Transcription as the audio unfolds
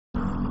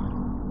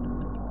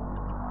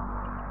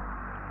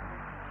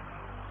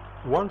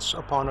Once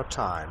upon a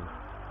time,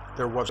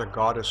 there was a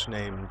goddess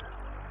named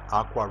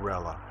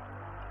Acquarella,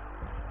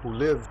 who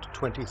lived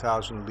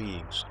 20,000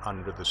 leagues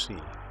under the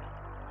sea.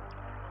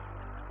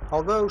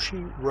 Although she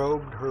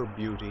robed her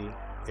beauty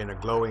in a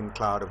glowing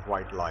cloud of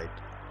white light,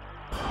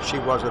 she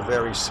was a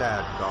very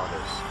sad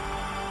goddess.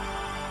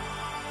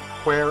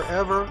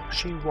 Wherever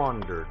she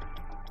wandered,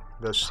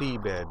 the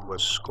seabed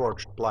was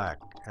scorched black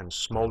and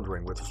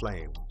smoldering with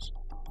flames.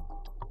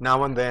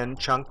 Now and then,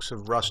 chunks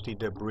of rusty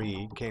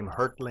debris came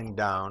hurtling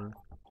down,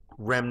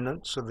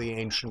 remnants of the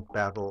ancient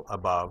battle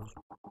above.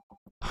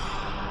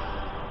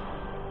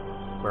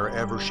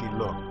 Wherever she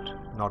looked,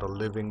 not a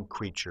living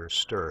creature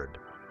stirred.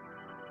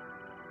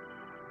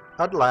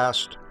 At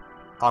last,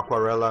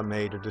 Acquarella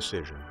made a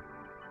decision.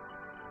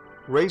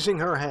 Raising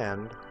her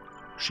hand,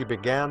 she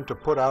began to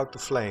put out the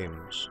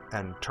flames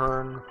and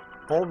turn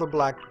all the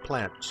black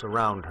plants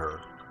around her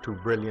to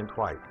brilliant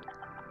white,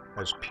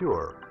 as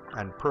pure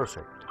and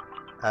perfect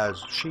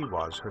as she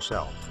was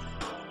herself.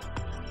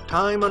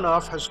 Time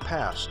enough has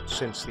passed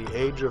since the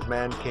age of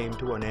man came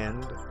to an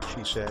end,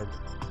 she said.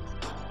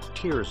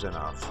 Tears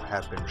enough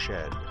have been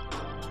shed.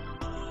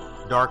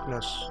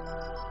 Darkness,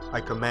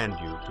 I command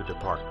you to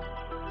depart.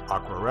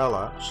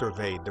 Acquarella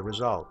surveyed the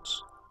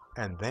results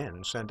and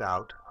then sent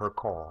out her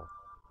call.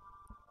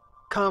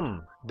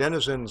 Come,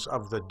 denizens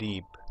of the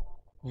deep,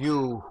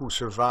 you who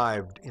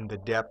survived in the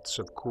depths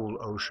of cool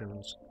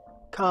oceans,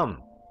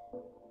 come.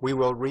 We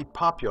will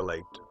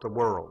repopulate the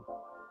world.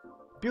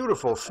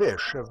 Beautiful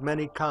fish of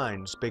many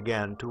kinds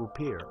began to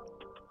appear.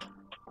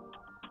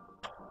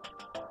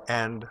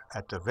 And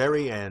at the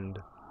very end,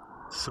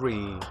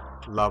 3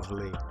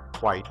 lovely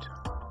white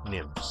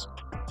nymphs.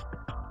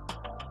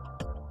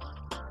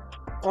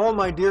 All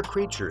my dear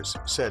creatures,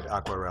 said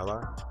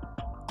Acquarella,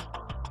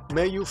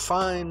 may you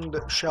find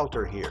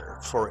shelter here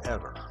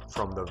forever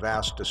from the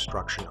vast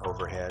destruction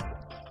overhead.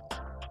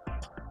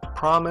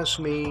 Promise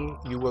me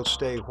you will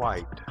stay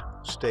white,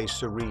 stay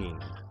serene,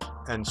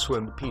 and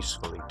swim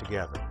peacefully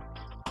together.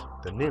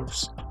 The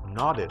nymphs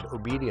nodded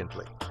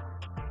obediently.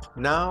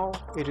 Now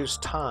it is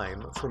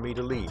time for me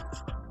to leave,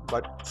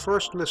 but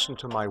first listen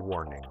to my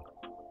warning.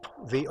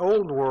 The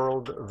old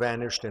world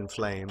vanished in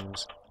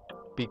flames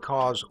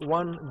because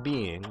one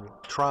being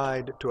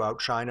tried to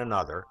outshine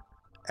another,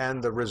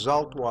 and the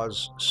result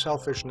was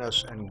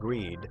selfishness and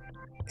greed,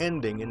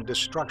 ending in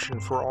destruction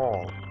for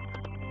all.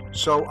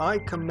 So I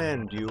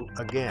command you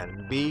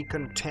again, be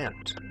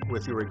content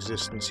with your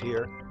existence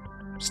here.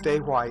 Stay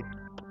white,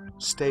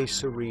 stay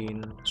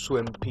serene,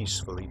 swim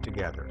peacefully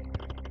together.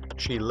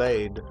 She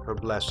laid her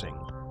blessing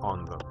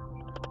on them.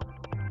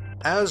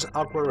 As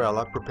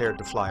Acquarella prepared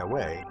to fly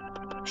away,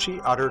 she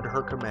uttered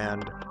her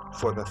command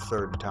for the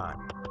 3rd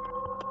time.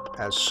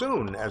 As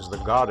soon as the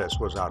goddess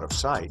was out of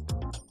sight,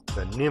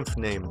 the nymph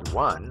named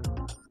One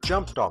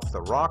jumped off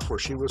the rock where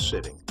she was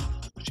sitting.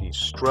 She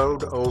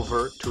strode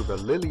over to the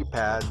lily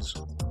pads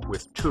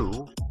with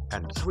 2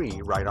 and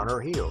 3 right on her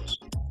heels.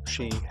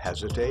 She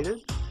hesitated,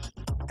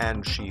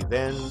 and she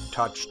then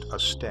touched a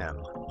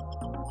stem.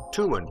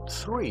 2 and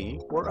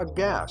 3 were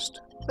aghast.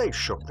 They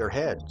shook their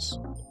heads.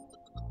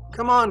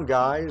 Come on,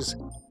 guys.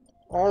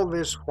 All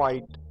this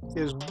white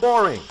is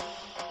boring,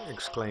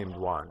 exclaimed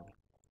One.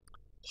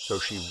 So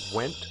she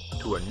went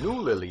to a new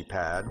lily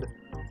pad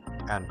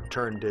and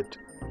turned it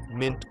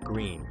mint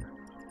green.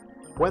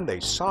 When they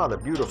saw the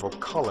beautiful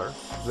color,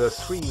 the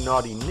 3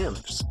 naughty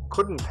nymphs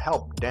couldn't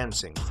help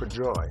dancing for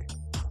joy.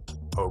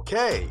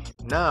 Okay,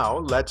 now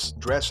let's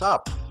dress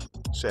up,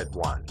 said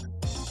One.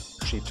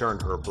 She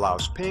turned her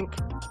blouse pink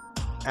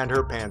and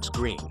her pants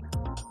green.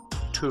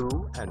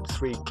 2 and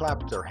 3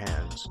 clapped their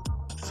hands.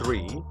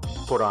 3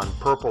 put on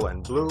purple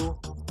and blue.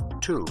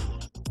 2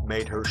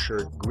 made her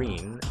shirt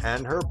green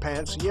and her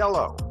pants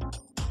yellow.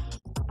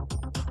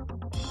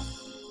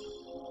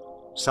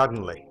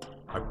 Suddenly,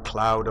 a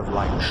cloud of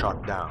light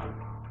shot down.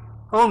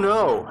 Oh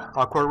no!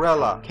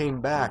 Acquarella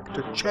came back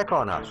to check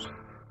on us.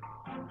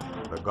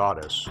 The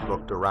goddess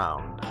looked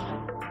around.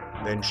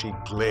 Then she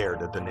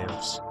glared at the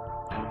nymphs.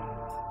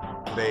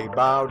 They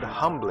bowed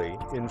humbly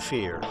in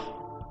fear.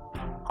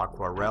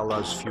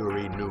 Acquarella's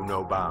fury knew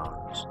no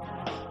bounds.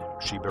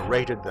 She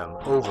berated them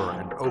over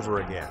and over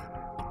again,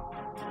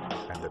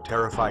 and the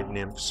terrified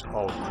nymphs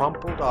all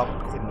crumpled up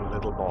in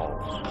little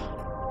balls.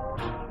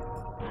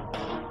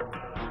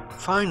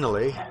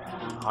 Finally,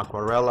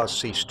 Acquarella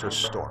ceased her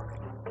story.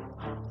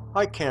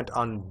 I can't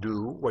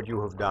undo what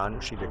you have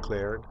done, she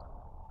declared,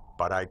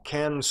 but I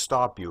can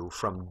stop you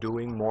from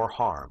doing more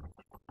harm.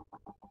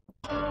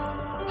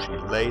 She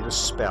laid a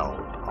spell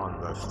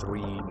on the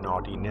 3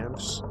 naughty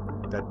nymphs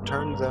that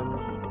turned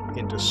them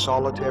into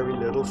solitary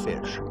little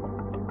fish,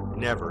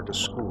 never to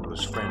school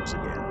as friends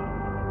again.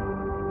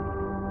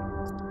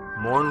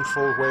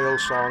 Mournful whale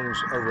songs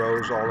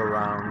arose all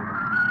around,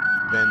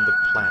 then the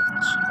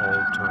plants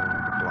all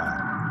turned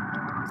black.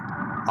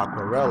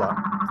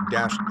 Acquarella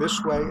dashed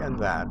this way and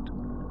that,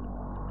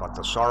 but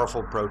the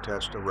sorrowful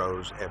protest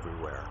arose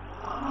everywhere.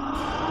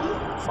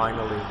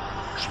 Finally,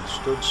 she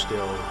stood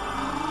still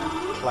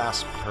and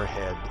clasped her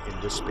head in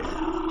despair.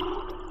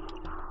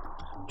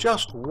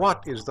 Just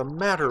what is the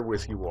matter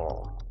with you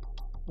all?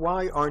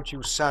 Why aren't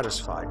you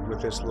satisfied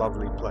with this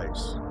lovely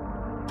place?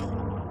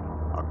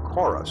 A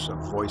chorus of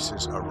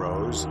voices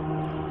arose.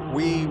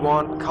 We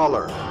want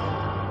color.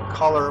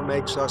 Color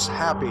makes us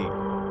happy.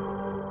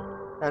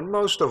 And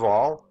most of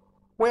all,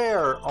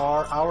 where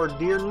are our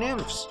dear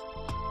nymphs?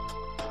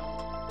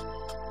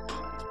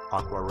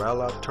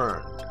 Acquarella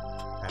turned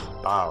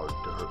and bowed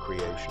to her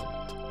creation.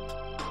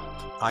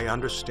 I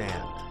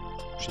understand,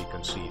 she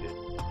conceded.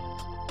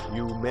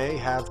 You may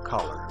have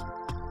color,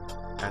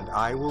 and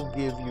I will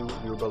give you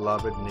your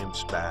beloved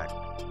nymphs back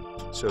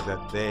so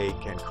that they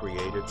can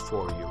create it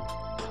for you.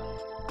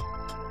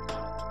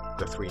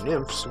 The three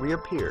nymphs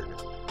reappeared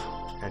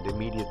and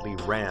immediately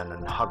ran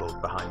and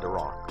huddled behind a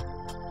rock.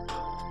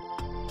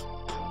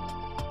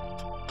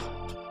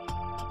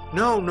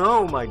 No,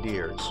 no, my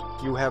dears,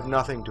 you have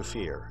nothing to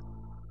fear.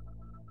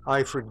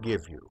 I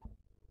forgive you,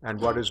 and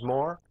what is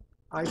more,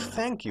 I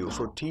thank you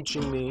for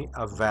teaching me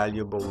a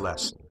valuable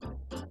lesson.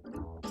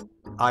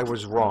 I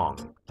was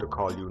wrong to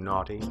call you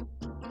naughty.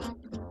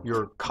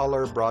 Your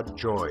color brought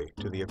joy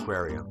to the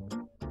aquarium.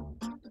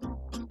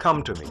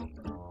 Come to me,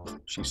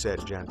 she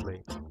said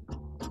gently.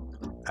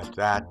 At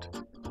that,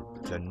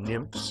 the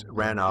nymphs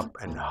ran up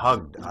and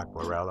hugged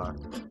Acquarella.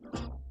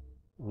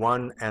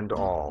 One and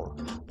all,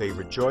 they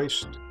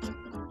rejoiced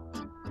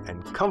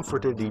and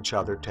comforted each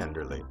other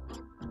tenderly,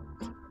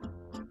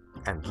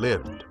 and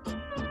lived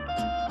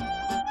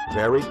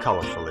very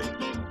colorfully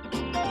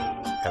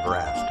ever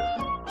after.